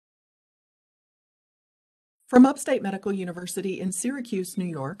From Upstate Medical University in Syracuse, New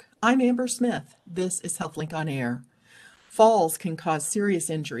York, I'm Amber Smith. This is HealthLink on Air. Falls can cause serious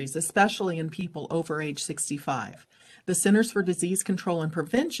injuries, especially in people over age 65. The Centers for Disease Control and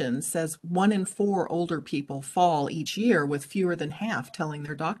Prevention says 1 in 4 older people fall each year, with fewer than half telling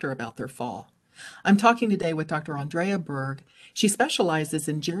their doctor about their fall. I'm talking today with Dr. Andrea Berg. She specializes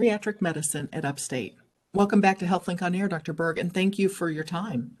in geriatric medicine at Upstate. Welcome back to HealthLink on Air, Dr. Berg, and thank you for your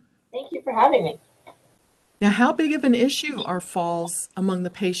time. Thank you for having me. Now, how big of an issue are falls among the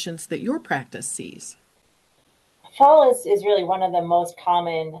patients that your practice sees? Fall is really one of the most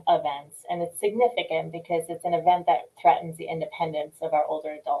common events, and it's significant because it's an event that threatens the independence of our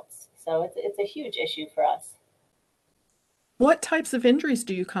older adults. So it's a huge issue for us. What types of injuries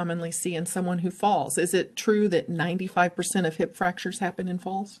do you commonly see in someone who falls? Is it true that 95% of hip fractures happen in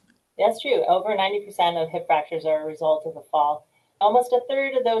falls? That's true. Over 90% of hip fractures are a result of a fall. Almost a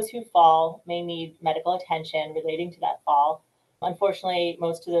third of those who fall may need medical attention relating to that fall. Unfortunately,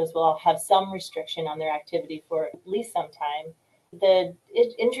 most of those will have some restriction on their activity for at least some time. The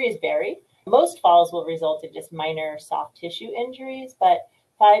injuries vary. Most falls will result in just minor soft tissue injuries, but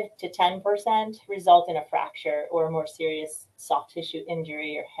 5 to 10% result in a fracture or a more serious soft tissue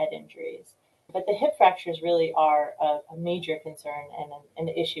injury or head injuries. But the hip fractures really are a major concern and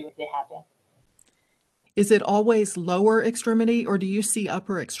an issue if they happen. Is it always lower extremity, or do you see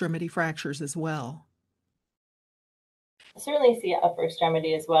upper extremity fractures as well? I certainly see upper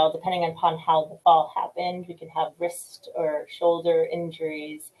extremity as well, depending upon how the fall happened. We can have wrist or shoulder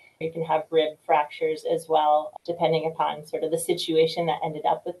injuries. You can have rib fractures as well, depending upon sort of the situation that ended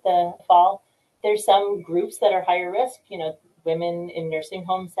up with the fall. There's some groups that are higher risk, women in nursing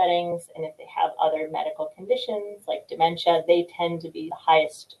home settings, and if they have other medical conditions like dementia, they tend to be the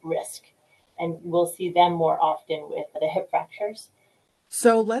highest risk. And we'll see them more often with the hip fractures.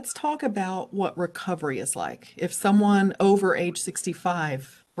 So let's talk about what recovery is like. If someone over age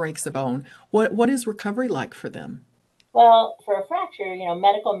 65 breaks a bone, what is recovery like for them? Well, for a fracture,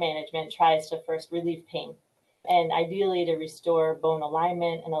 medical management tries to first relieve pain and ideally to restore bone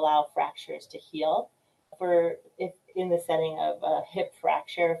alignment and allow fractures to heal. If in the setting of a hip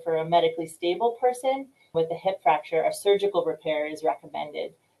fracture, for a medically stable person with a hip fracture, a surgical repair is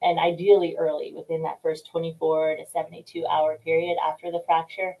recommended, and ideally early, within that first 24 to 72-hour period after the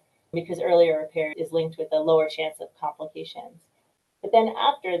fracture, because earlier repair is linked with a lower chance of complications. But then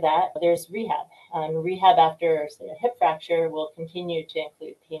after that, there's rehab. Rehab after, say, a hip fracture will continue to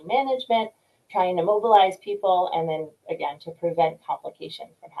include pain management, trying to mobilize people, and then again to prevent complications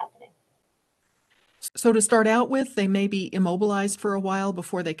from happening. So to start out with, they may be immobilized for a while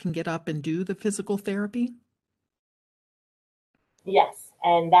before they can get up and do the physical therapy? Yes,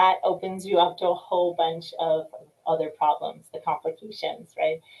 and that opens you up to a whole bunch of other problems, the complications,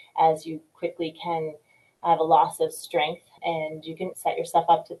 right? As you quickly can have a loss of strength, and you can set yourself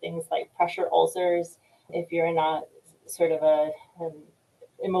up to things like pressure ulcers. If you're in a sort of an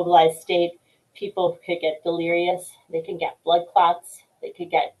immobilized state, people could get delirious, they can get blood clots, they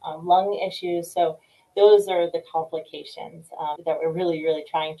could get lung issues. So those are the complications that we're really, really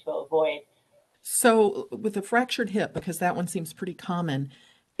trying to avoid. So with a fractured hip, because that one seems pretty common,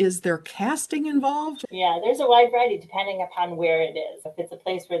 is there casting involved? Yeah, there's a wide variety depending upon where it is. If it's a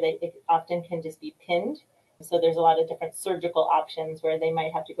place where it often can just be pinned, so there's a lot of different surgical options where they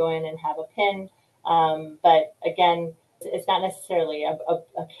might have to go in and have a pin. But again, it's not necessarily a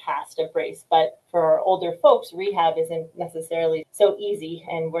cast, a brace. But for our older folks, rehab isn't necessarily so easy,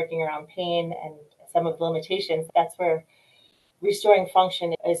 and working around pain and some of the limitations, that's where restoring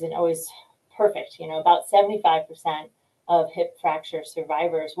function isn't always perfect. About 75% of hip fracture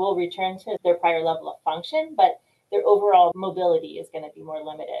survivors will return to their prior level of function, but their overall mobility is going to be more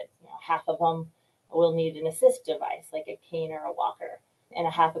limited. Half of them will need an assist device like a cane or a walker, and a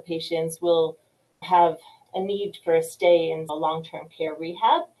half of patients will have a need for a stay in a long-term care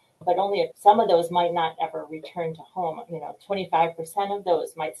rehab, but only some of those might not ever return to home. 25% of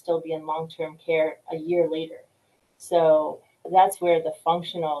those might still be in long-term care a year later. So that's where the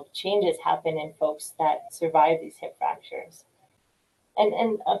functional changes happen in folks that survive these hip fractures.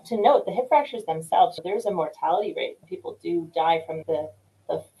 And to note, the hip fractures themselves, there's a mortality rate. People do die from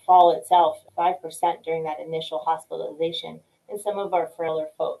the fall itself, 5% during that initial hospitalization in some of our frailer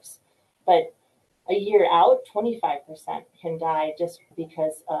folks. But a year out, 25% can die just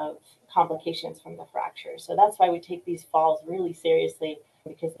because of complications from the fracture. So that's why we take these falls really seriously,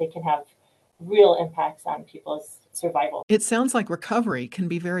 because they can have real impacts on people's survival. It sounds like recovery can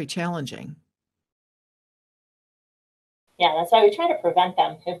be very challenging. Yeah, that's why we try to prevent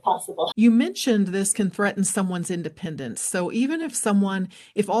them if possible. You mentioned this can threaten someone's independence. So even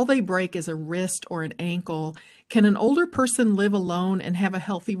if all they break is a wrist or an ankle, can an older person live alone and have a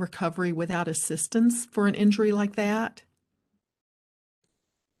healthy recovery without assistance for an injury like that?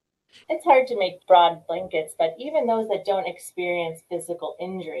 It's hard to make broad blankets, but even those that don't experience physical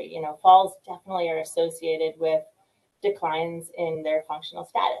injury, falls definitely are associated with declines in their functional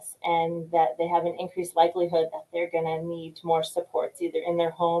status and that they have an increased likelihood that they're going to need more supports either in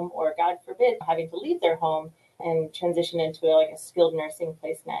their home or, God forbid, having to leave their home and transition into like a skilled nursing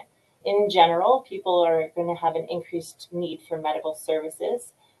placement. In general, people are going to have an increased need for medical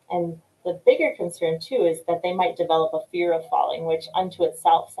services. And the bigger concern too is that they might develop a fear of falling, which unto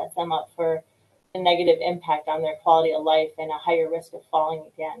itself sets them up for a negative impact on their quality of life and a higher risk of falling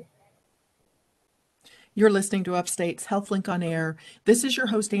again. You're listening to Upstate's HealthLink on Air. This is your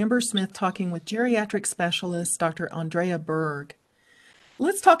host, Amber Smith, talking with geriatric specialist Dr. Andrea Berg.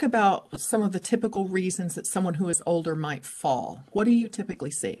 Let's talk about some of the typical reasons that someone who is older might fall. What do you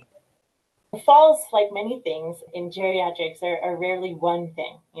typically see? Falls, like many things in geriatrics, are rarely one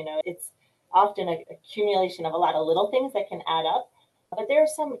thing. It's often an accumulation of a lot of little things that can add up. But there are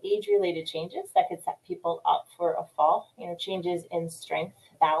some age-related changes that could set people up for a fall. Changes in strength,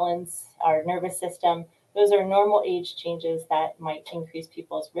 balance, our nervous system. Those are normal age changes that might increase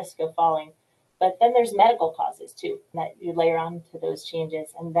people's risk of falling. But then there's medical causes too that you layer on to those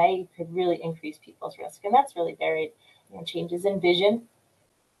changes, and they could really increase people's risk. And that's really varied. Changes in vision,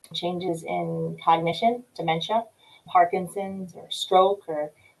 changes in cognition, dementia, Parkinson's or stroke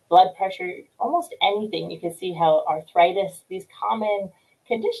or blood pressure, almost anything. You can see how arthritis, these common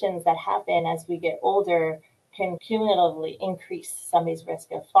conditions that happen as we get older can cumulatively increase somebody's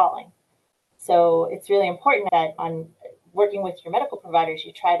risk of falling. So it's really important that on working with your medical providers,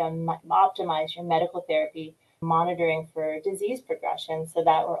 you try to optimize your medical therapy, monitoring for disease progression so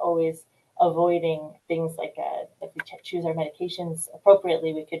that we're always avoiding things like if we choose our medications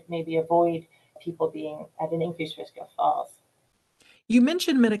appropriately, we could maybe avoid people being at an increased risk of falls. You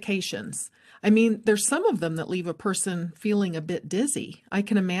mentioned medications. I mean, there's some of them that leave a person feeling a bit dizzy. I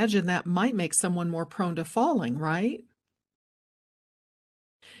can imagine that might make someone more prone to falling, right?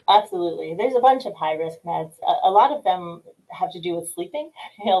 Absolutely. There's a bunch of high risk meds. A lot of them have to do with sleeping.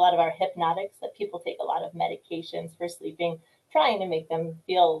 A lot of our hypnotics that people take a lot of medications for sleeping, trying to make them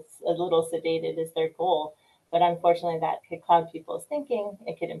feel a little sedated is their goal. But unfortunately, that could cloud people's thinking.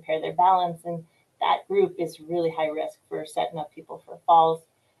 It could impair their balance. And that group is really high risk for setting up people for falls.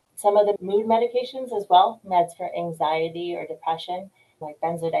 Some of the mood medications as well, meds for anxiety or depression, like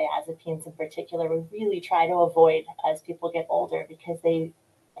benzodiazepines in particular, we really try to avoid as people get older because they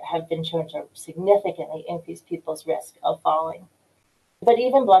have been shown to significantly increase people's risk of falling. But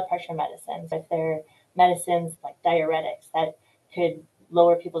even blood pressure medicines, if they're medicines like diuretics that could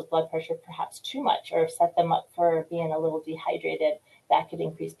lower people's blood pressure perhaps too much or set them up for being a little dehydrated, that could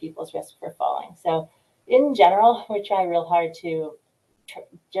increase people's risk for falling. So in general, we try real hard to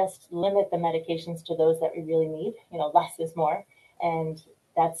just limit the medications to those that we really need. Less is more. And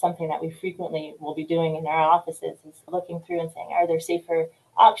that's something that we frequently will be doing in our offices is looking through and saying, are there safer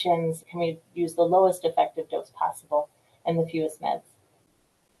options? Can we use the lowest effective dose possible and the fewest meds?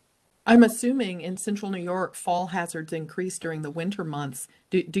 I'm assuming in central New York, fall hazards increase during the winter months.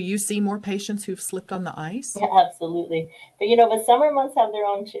 Do you see more patients who've slipped on the ice? Yeah, absolutely. But summer months have their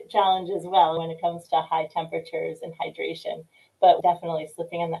own challenge as well when it comes to high temperatures and hydration. But definitely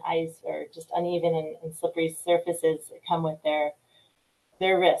slipping on the ice or just uneven and slippery surfaces come with their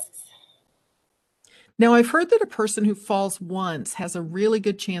risks. Now, I've heard that a person who falls once has a really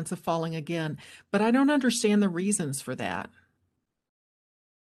good chance of falling again, but I don't understand the reasons for that.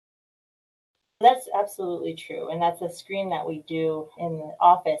 That's absolutely true. And that's a screen that we do in the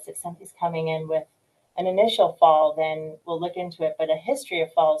office. If somebody's coming in with an initial fall, then we'll look into it. But a history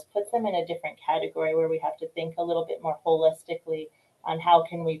of falls puts them in a different category where we have to think a little bit more holistically on how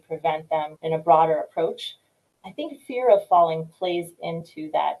can we prevent them in a broader approach. I think fear of falling plays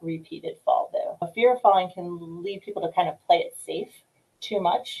into that repeated fall, though. A fear of falling can lead people to kind of play it safe too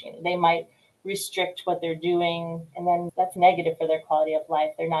much. They might restrict what they're doing, and then that's negative for their quality of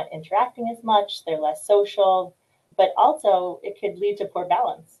life. They're not interacting as much, they're less social, but also it could lead to poor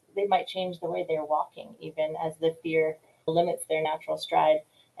balance. They might change the way they're walking, even as the fear limits their natural stride,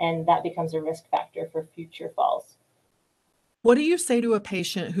 and that becomes a risk factor for future falls. What do you say to a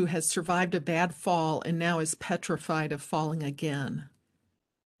patient who has survived a bad fall and now is petrified of falling again?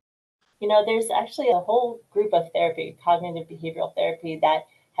 There's actually a whole group of therapy, cognitive behavioral therapy, that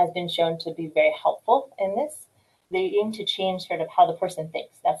has been shown to be very helpful in this. They aim to change sort of how the person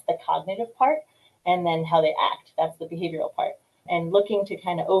thinks. That's the cognitive part. and then how they act. That's the behavioral part. And looking to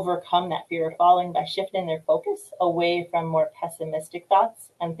kind of overcome that fear of falling by shifting their focus away from more pessimistic thoughts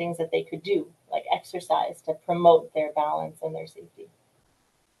and things that they could do, like exercise, to promote their balance and their safety.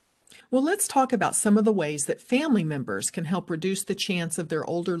 Well, let's talk about some of the ways that family members can help reduce the chance of their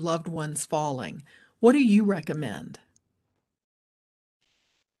older loved ones falling. What do you recommend?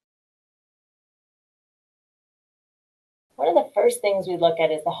 One of the first things we look at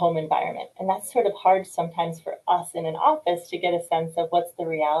is the home environment. And that's sort of hard sometimes for us in an office to get a sense of what's the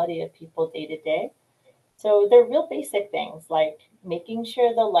reality of people day to day. So they're real basic things like making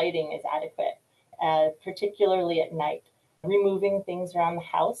sure the lighting is adequate, particularly at night, removing things around the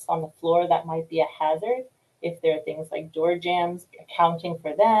house on the floor that might be a hazard. If there are things like door jambs, accounting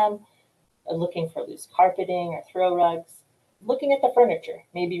for them, looking for loose carpeting or throw rugs, looking at the furniture,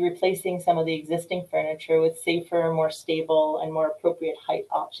 maybe replacing some of the existing furniture with safer, more stable, and more appropriate height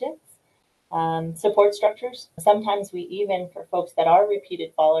options. Support structures. Sometimes we even, for folks that are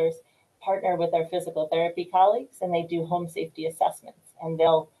repeated fallers, partner with our physical therapy colleagues and they do home safety assessments. And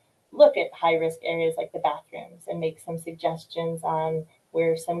they'll look at high risk areas like the bathrooms and make some suggestions on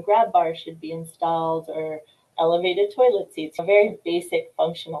where some grab bars should be installed or elevated toilet seats. Very basic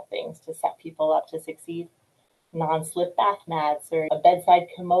functional things to set people up to succeed. Non-slip bath mats or a bedside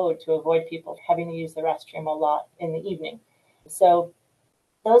commode to avoid people having to use the restroom a lot in the evening. So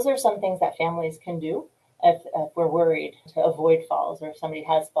those are some things that families can do if we're worried to avoid falls or if somebody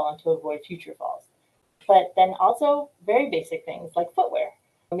has fallen to avoid future falls. But then also very basic things like footwear,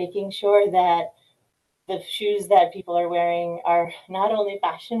 making sure that the shoes that people are wearing are not only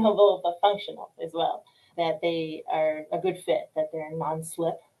fashionable but functional as well, that they are a good fit, that they're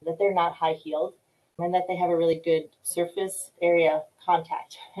non-slip, that they're not high-heeled, and that they have a really good surface area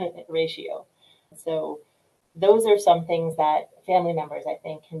contact ratio. So those are some things that family members, I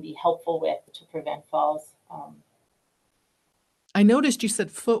think, can be helpful with to prevent falls. I noticed you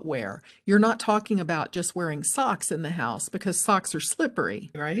said footwear. You're not talking about just wearing socks in the house because socks are slippery,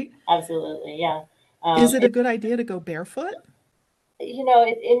 right? Absolutely, yeah. Is it a good idea to go barefoot? In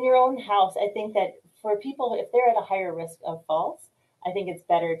your own house, I think that for people, if they're at a higher risk of falls, I think it's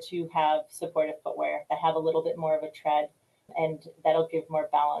better to have supportive footwear that have a little bit more of a tread and that'll give more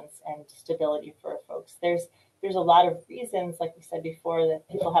balance and stability for folks. There's a lot of reasons, like we said before, that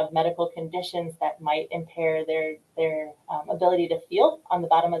people have medical conditions that might impair their ability to feel on the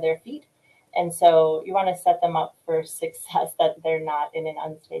bottom of their feet. And so you want to set them up for success, that they're not in an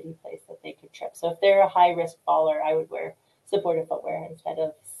unsteady place that they could trip. So if they're a high risk faller, I would wear supportive footwear instead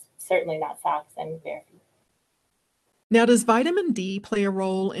of certainly not socks and bare feet. Now, does vitamin D play a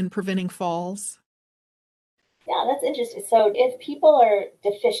role in preventing falls? Yeah, that's interesting. So if people are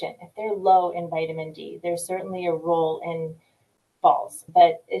deficient, if they're low in vitamin D, there's certainly a role in falls,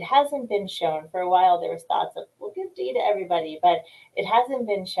 but it hasn't been shown. For a while there was thoughts of we'll give D to everybody, but it hasn't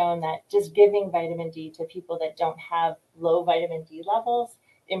been shown that just giving vitamin D to people that don't have low vitamin D levels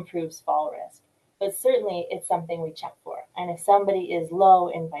improves fall risk. But certainly it's something we check for. And if somebody is low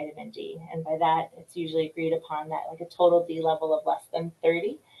in vitamin D, and by that it's usually agreed upon that like a total D level of less than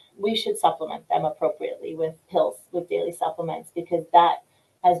 30, we should supplement them appropriately with pills, with daily supplements, because that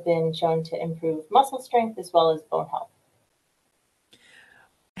has been shown to improve muscle strength as well as bone health.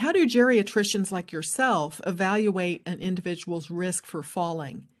 How do geriatricians like yourself evaluate an individual's risk for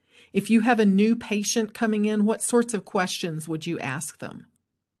falling? If you have a new patient coming in, what sorts of questions would you ask them?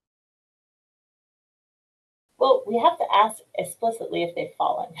 Well, we have to ask explicitly if they've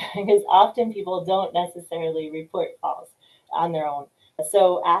fallen, because often people don't necessarily report falls on their own.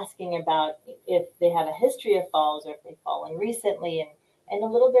 So asking about if they have a history of falls or if they've fallen recently, and a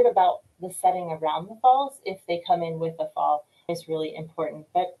little bit about the setting around the falls, if they come in with a fall, is really important.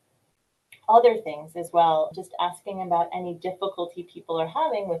 But other things as well, just asking about any difficulty people are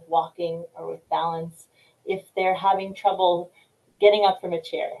having with walking or with balance, if they're having trouble getting up from a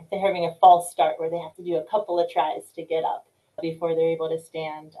chair, if they're having a false start where they have to do a couple of tries to get up before they're able to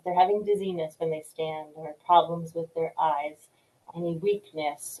stand, they're having dizziness when they stand or problems with their eyes, any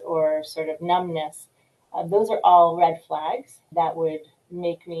weakness or sort of numbness, those are all red flags that would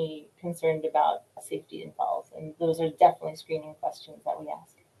make me concerned about safety in falls. And those are definitely screening questions that we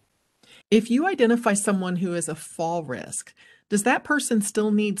ask. If you identify someone who is a fall risk, does that person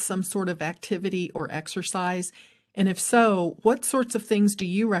still need some sort of activity or exercise? And if so, what sorts of things do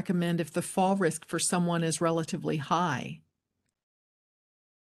you recommend if the fall risk for someone is relatively high?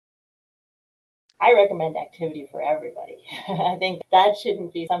 I recommend activity for everybody. I think that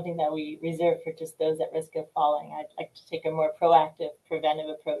shouldn't be something that we reserve for just those at risk of falling. I'd like to take a more proactive, preventive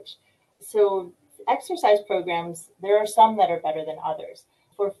approach. So exercise programs, there are some that are better than others.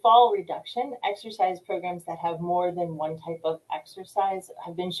 For fall reduction, exercise programs that have more than one type of exercise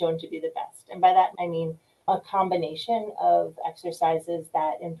have been shown to be the best. And by that, I mean a combination of exercises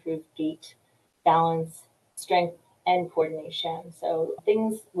that improve gait, balance, strength, and coordination. So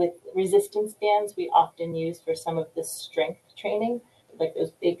things with resistance bands we often use for some of the strength training, like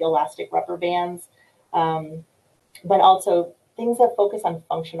those big elastic rubber bands, but also things that focus on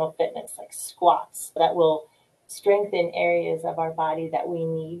functional fitness, like squats, that will strengthen areas of our body that we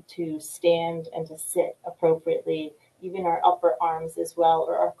need to stand and to sit appropriately, even our upper arms as well,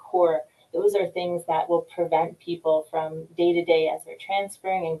 or our core. Those are things that will prevent people from day to day as they're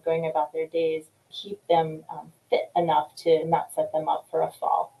transferring and going about their days, keep them fit enough to not set them up for a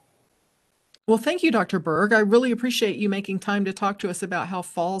fall. Well, thank you, Dr. Berg. I really appreciate you making time to talk to us about how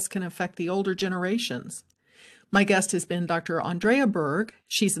falls can affect the older generations. My guest has been Dr. Andrea Berg.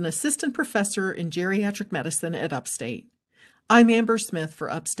 She's an assistant professor in geriatric medicine at Upstate. I'm Amber Smith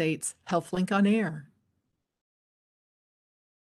for Upstate's HealthLink on Air.